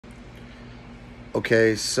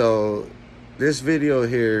Okay, so this video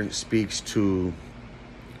here speaks to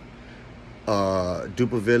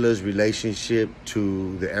Duppa relationship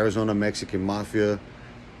to the Arizona Mexican Mafia,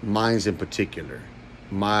 mine's in particular,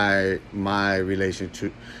 my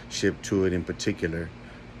relationship to it in particular,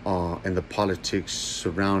 and the politics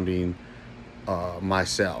surrounding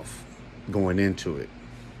myself going into it.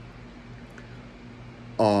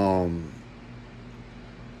 Um,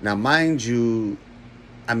 Now, mind you,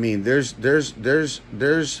 I mean, there's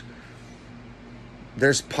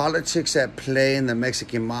politics at play in the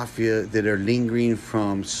Mexican mafia that are lingering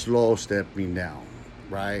from slow stepping down,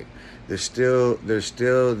 right? There's still this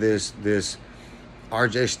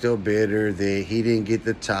RJ's still bitter that he didn't get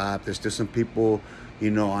the top. There's still some people,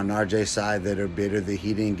 on RJ's side that are bitter that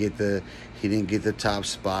he didn't get the top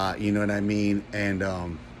spot. You know what I mean? And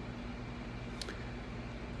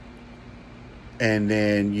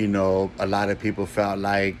then a lot of people felt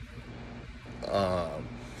like uh,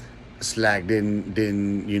 Slack didn't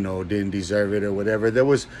deserve it or whatever. There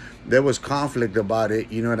was conflict about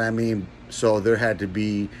it. You know what I mean? So there had to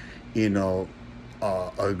be, you know,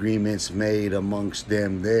 agreements made amongst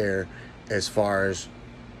them there, as far as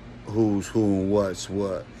who's who and what's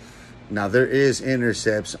what. Now there is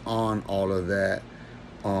intercepts on all of that,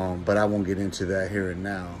 but I won't get into that here and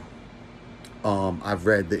now. I've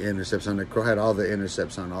read the intercepts on the Crow, had all the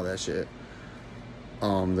intercepts on all that shit,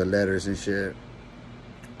 the letters and shit.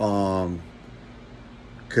 Cause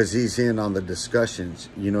he's in on the discussions,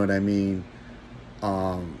 you know what I mean?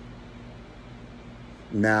 Um,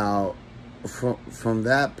 Now, from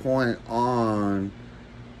that point on,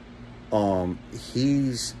 um,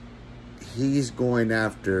 he's he's going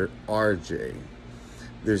after RJ.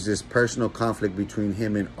 There's this personal conflict between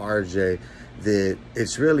him and RJ that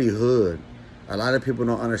it's really hood. A lot of people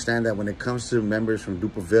don't understand that when it comes to members from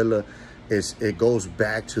Duppa, it goes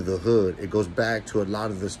back to the hood. It goes back to a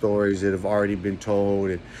lot of the stories that have already been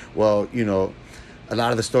told. And, well, a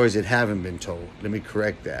lot of the stories that haven't been told. Let me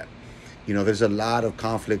correct that. There's a lot of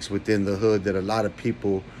conflicts within the hood that a lot of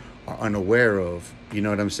people are unaware of. You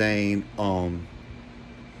know what I'm saying?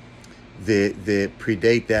 That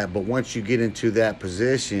predate that. But once you get into that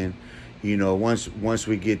position, once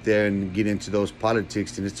we get there and get into those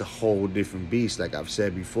politics, then it's a whole different beast, like I've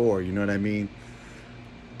said before. You know what I mean?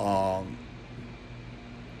 Um,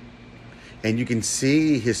 and you can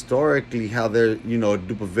see historically how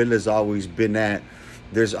Dupavilla's always been at.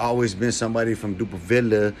 There's always been somebody from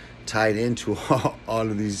Dupavilla tied into all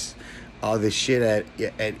this shit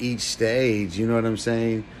at each stage. You know what I'm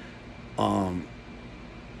saying? Um,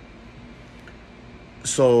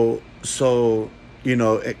 so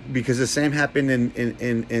because the same happened in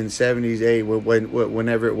 70s,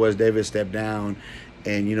 whenever it was David stepped down,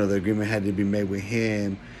 and the agreement had to be made with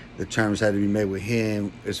him, the terms had to be made with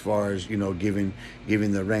him, as far as giving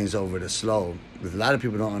the reins over to Slow. But a lot of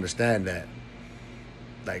people don't understand that.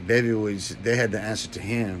 Like, they had to answer to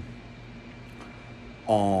him.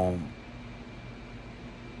 um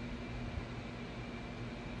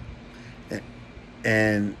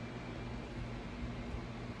and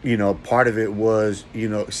part of it was,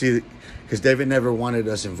 see, because David never wanted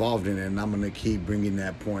us involved in it, and I'm going to keep bringing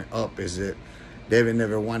that point up, is that David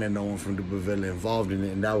never wanted no one from Dupavilla involved in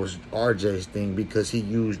it, and that was RJ's thing, because he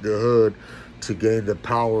used the hood to gain the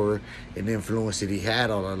power and influence that he had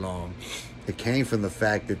all along. It came from the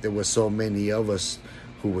fact that there were so many of us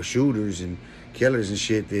who were shooters and killers and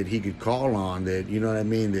shit that he could call on, that, you know what I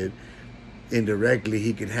mean, that indirectly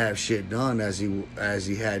he could have shit done as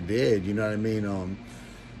he had did, you know what I mean?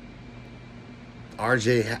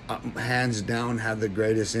 RJ hands down had the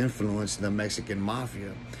greatest influence in the Mexican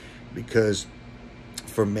mafia, because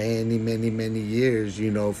for many, many, many years,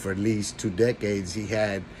 for at least 2 decades, he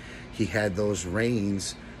had those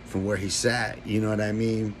reins from where he sat. You know what I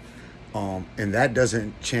mean? And that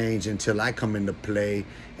doesn't change until I come into play,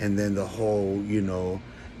 and then the whole,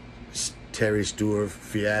 Terry Stewart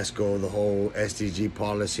fiasco, the whole SDG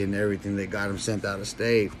policy and everything that got him sent out of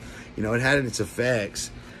state. It had its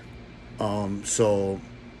effects. So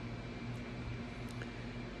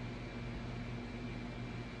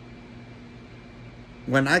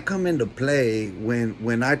when I come into play,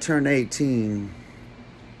 when I turn 18,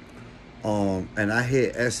 and I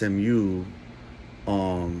hit SMU,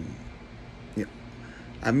 um, yeah,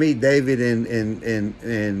 I meet David in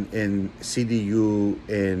CDU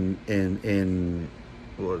in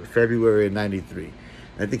February of '93.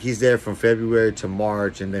 I think he's there from February to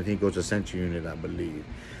March, and then he goes to Central Unit, I believe.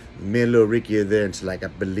 Me and Lil Ricky are there until, like, I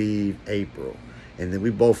believe, April, and then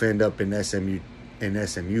we both end up in SMU.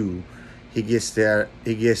 He gets there.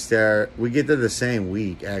 We get there the same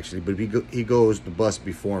week, actually, but he goes the bus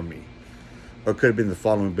before me. or could have been the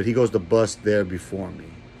following, but he goes to bust there before me.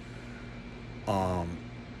 Um,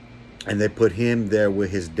 and they put him there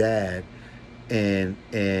with his dad, and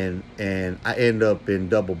I end up in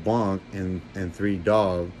double bunk and three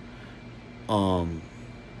dog. Um,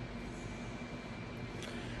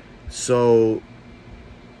 so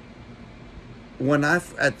when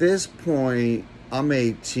at this point I'm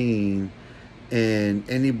 18, and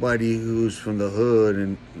anybody who's from the hood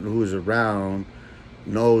and who's around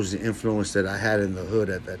knows the influence that I had in the hood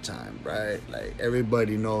at that time, right? Like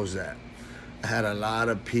everybody knows that. I had a lot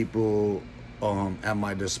of people at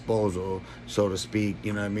my disposal, so to speak.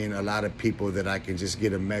 You know what I mean? A lot of people that I can just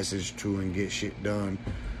get a message to and get shit done.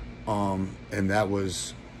 And that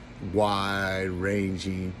was wide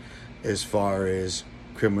ranging as far as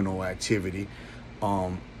criminal activity.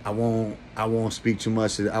 I won't speak too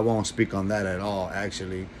much. I won't speak on that at all,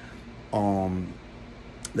 actually.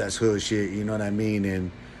 That's hood shit, you know what I mean?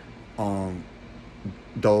 And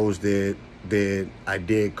those that I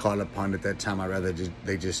did call upon at that time, I'd rather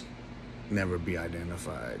they just never be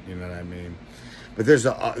identified, you know what I mean? But there's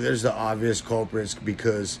the obvious culprits,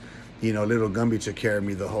 because, you know, Little Gumby took care of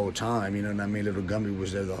me the whole time, you know what I mean? Little Gumby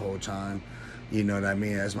was there the whole time, you know what I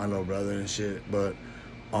mean? That's my little brother and shit. But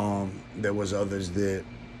there was others that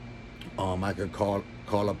I could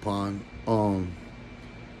call upon.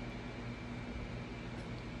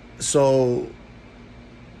 So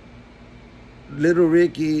Little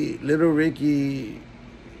Ricky,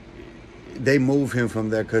 they moved him from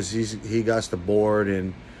there because he got the board,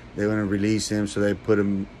 and they want to release him, so they put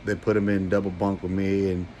him in double bunk with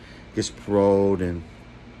me and gets paroled. And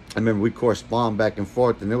I remember we correspond back and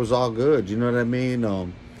forth, and it was all good, you know what I mean?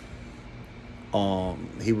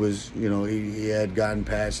 He was, you know, he had gotten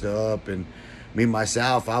patched up, and me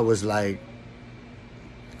myself, I was like,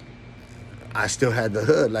 I still had the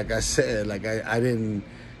hood, like I said. Like I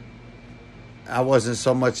wasn't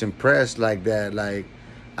so much impressed like that. Like,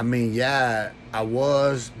 I mean, yeah, I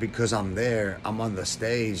was, because I'm there. I'm on the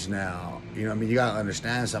stage now. You know what I mean? You gotta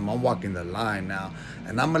understand something. I'm walking the line now,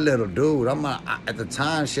 and I'm a little dude. At the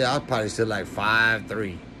time, shit, I was probably still like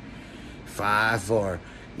 5'3", 5'4".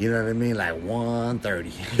 You know what I mean? Like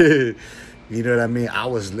 130. You know what I mean? I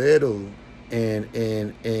was little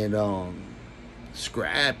and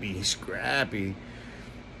scrappy.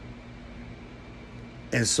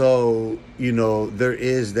 And so, you know, there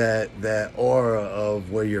is that aura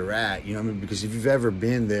of where you're at, you know what I mean? Because if you've ever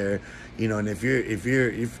been there, you know, and if you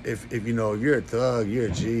know, if you're a thug, you're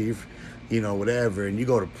a G, you know, whatever, and you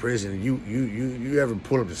go to prison, you ever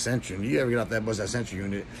pull up the Central, and you ever get off that bus at Central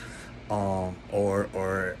Unit, or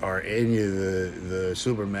any of the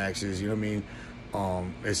Supermaxes, you know what I mean?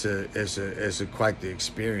 It's a quite the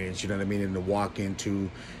experience, you know what I mean? And to walk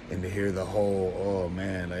into and to hear the whole, oh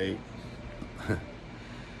man, like,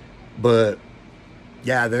 but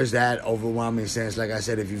yeah, there's that overwhelming sense, like I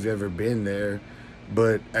said, if you've ever been there.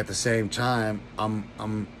 But at the same time, I'm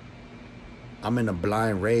in a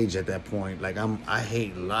blind rage at that point. Like I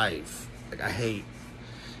hate life. Like I hate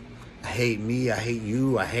me, I hate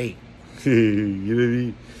you, I hate you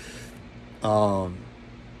know what I mean?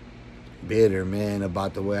 Bitter, man,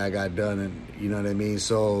 about the way I got done, and you know what I mean?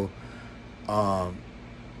 So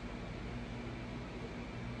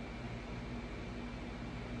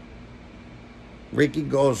Ricky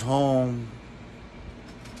goes home,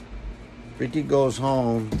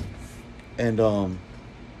 and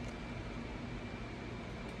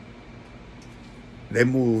they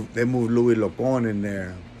moved Louis Locon in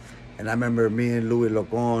there. And I remember me and Louis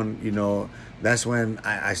Locon, you know, that's when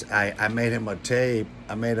I made him a tape.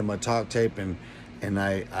 I made him a talk tape, and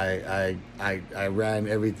I ran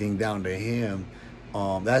everything down to him.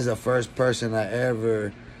 That's the first person I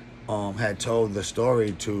ever had told the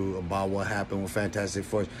story to about what happened with Fantastic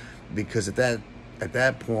Force, because at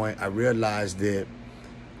that point I realized that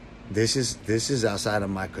this is outside of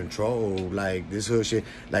my control. Like, this whole shit,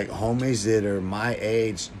 like, homies that are my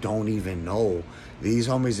age don't even know. These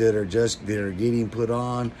homies that are getting put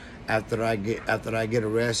on after I get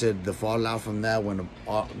arrested, the fallout from that, when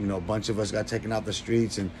you know, a bunch of us got taken out the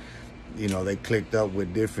streets, and you know, they clicked up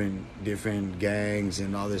with different gangs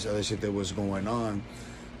and all this other shit that was going on.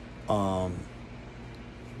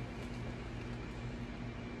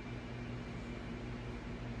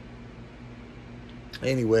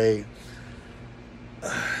 Anyway,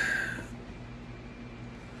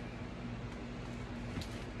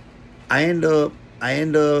 I end up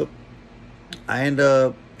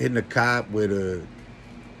hitting a cop with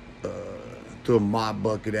threw a mop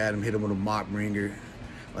bucket at him, hit him with a mop ringer.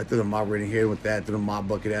 I threw the mop ringer here with that, threw the mop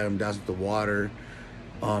bucket at him, doused with the water,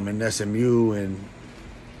 in SMU, and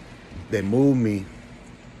they moved me.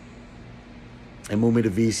 They moved me to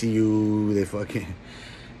VCU. They fucking,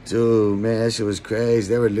 dude, man, that shit was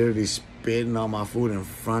crazy. They were literally spitting on my food in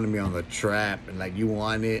front of me on the trap, and like, you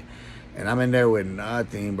want it? And I'm in there with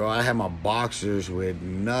nothing, bro. I had my boxers with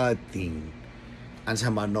nothing. I'm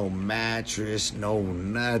talking about no mattress, no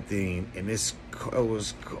nothing. And it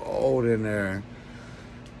was cold in there.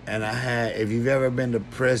 And I had, if you've ever been to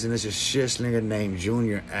prison, it's a shit slinger named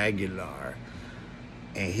Junior Aguilar.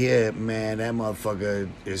 And here, man, that motherfucker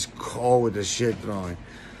is cold with the shit throwing.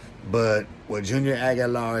 But what Junior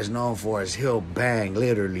Aguilar is known for is he'll bang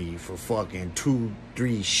literally for fucking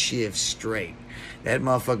 2-3 shifts straight. That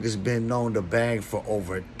motherfucker's been known to bang for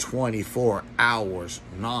over 24 hours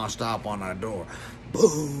nonstop on our door.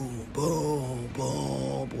 Boom, boom,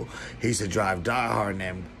 boom, boom. He used to drive Die Hard and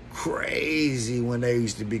them crazy when they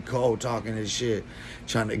used to be cold talking and shit,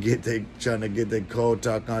 trying to get their cold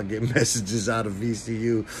talk on, get messages out of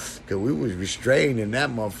VCU, cause we was restrained in that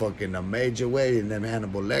motherfucker in a major way in them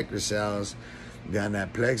Hannibal Lecter cells, down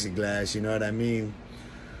that plexiglass, you know what I mean?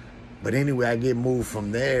 But anyway, I get moved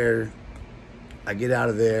from there. I get out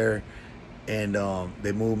of there, and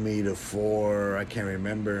they moved me to 4. I can't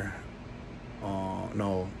remember.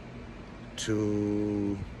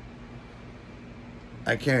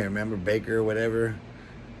 I can't remember, Baker or whatever,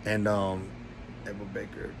 and Abel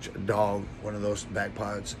Baker, dog, one of those back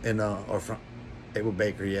pods, and or front, Abel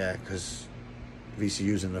Baker, yeah, because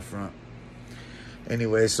VCU's in the front.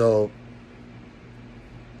 Anyway, so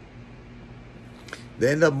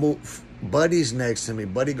they end up Buddy's next to me.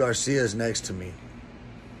 Buddy Garcia's next to me.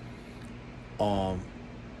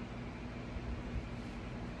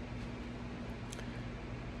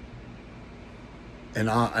 And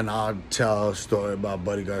I'll tell a story about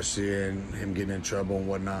Buddy Garcia and him getting in trouble and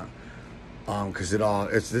whatnot. Cause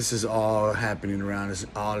this is all happening around. It's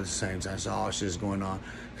all at the same time. So all shit's going on.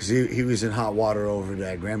 Cause he was in hot water over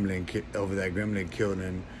that gremlin killed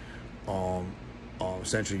in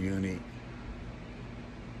Central Uni.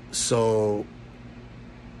 So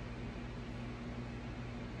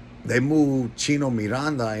they moved Chino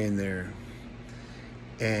Miranda in there,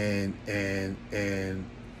 and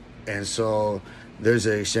so there's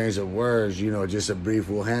an exchange of words, you know, just a brief,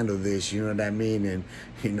 we'll handle this, you know what I mean? And,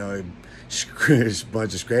 you know, a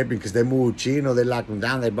bunch of scraping, because they moved Chino, they locked him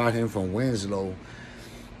down, they brought him from Winslow.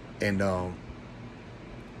 And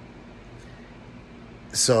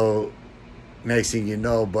so next thing you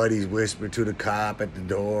know, Buddy's whispered to the cop at the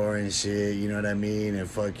door and shit, you know what I mean? And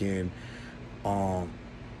fucking,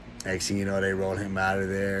 next thing you know, they rolled him out of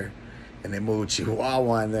there. And they moved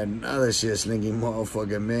Chihuahua and then another shit slinging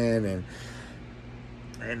motherfucking man, and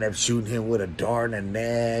ended up shooting him with a dart in the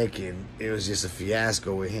neck, and it was just a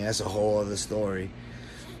fiasco with him. That's a whole other story.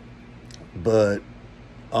 But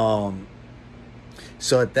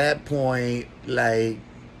so at that point, like,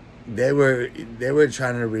 they were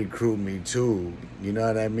trying to recruit me too. You know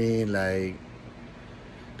what I mean? Like,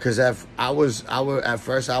 cause at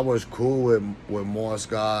first I was cool with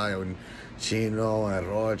Mosca and Chino and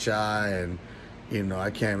Rocha, and, you know,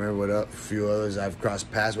 I can't remember what a few others I've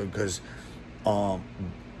crossed paths with, because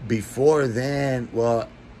before then, well,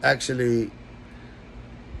 actually,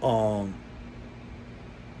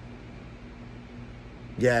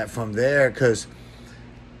 yeah, from there, because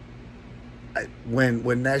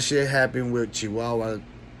when that shit happened with Chihuahua,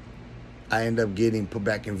 I ended up getting put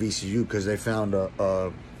back in VCU because they found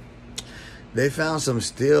some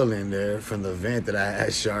steel in there from the vent that I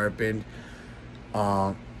had sharpened,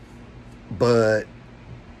 but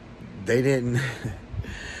they didn't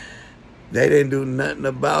do nothing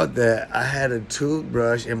about that. I had a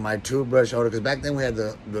toothbrush in my toothbrush holder, because back then we had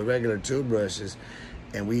the regular toothbrushes,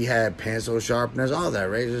 and we had pencil sharpeners, all that,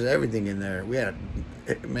 razors, everything in there. We had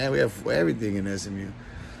everything in SMU.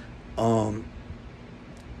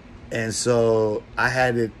 And so I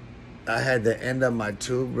had the end of my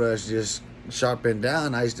toothbrush just sharpened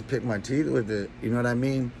down. I used to pick my teeth with it. You know what I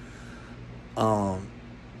mean?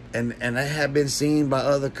 And I had been seen by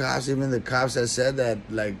other cops, even the cops that said that,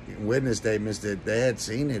 like, witness statements, that they had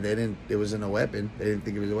seen it. It wasn't a weapon. They didn't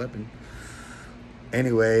think it was a weapon.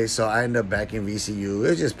 Anyway, so I ended up back in VCU. It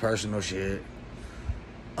was just personal shit.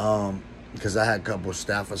 Because I had a couple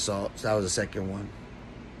staff assaults. That was the second one.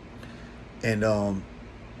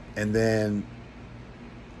 And then,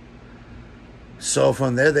 so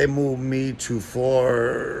from there they moved me to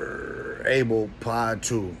 4 Able Pod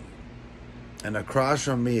 2. And across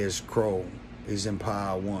from me is Crow. He's in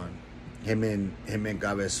Pod 1. Him and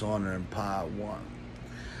Cabezon are in Pod 1.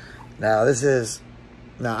 Now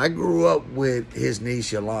I grew up with his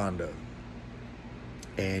niece Yolanda.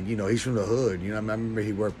 And, you know, he's from the hood. You know, I remember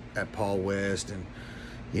he worked at Paul West, and,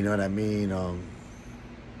 you know what I mean?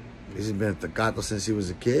 He's been at the Gato since he was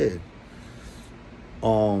a kid.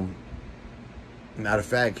 Matter of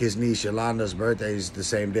fact, his niece Yolanda's birthday is the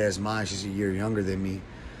same day as mine. She's a year younger than me.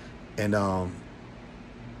 And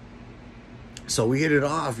so we hit it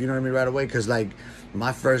off, you know what I mean, right away. Cause like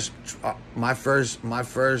my first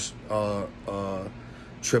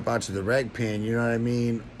trip out to the rec pen, you know what I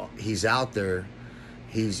mean? He's out there.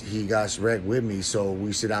 He got wrecked with me, so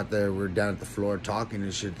we sit out there. We're down at the floor talking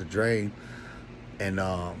and shit, the drain, and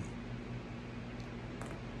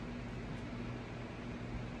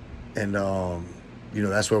you know,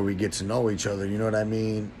 that's where we get to know each other. You know what I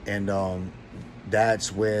mean? And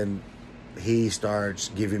that's when he starts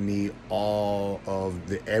giving me all of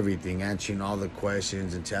the everything, answering all the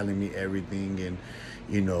questions and telling me everything, and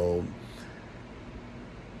you know,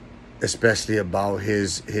 especially about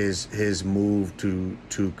his move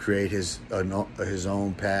to create his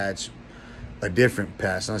own patch, a different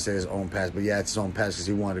patch. I don't say his own patch, but yeah, it's his own patch because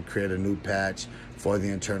he wanted to create a new patch for the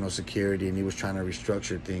internal security, and he was trying to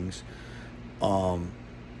restructure things.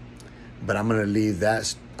 But I'm gonna leave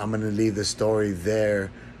the story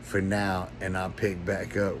there for now, and I'll pick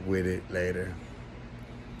back up with it later.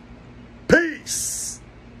 Peace,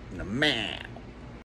 the man.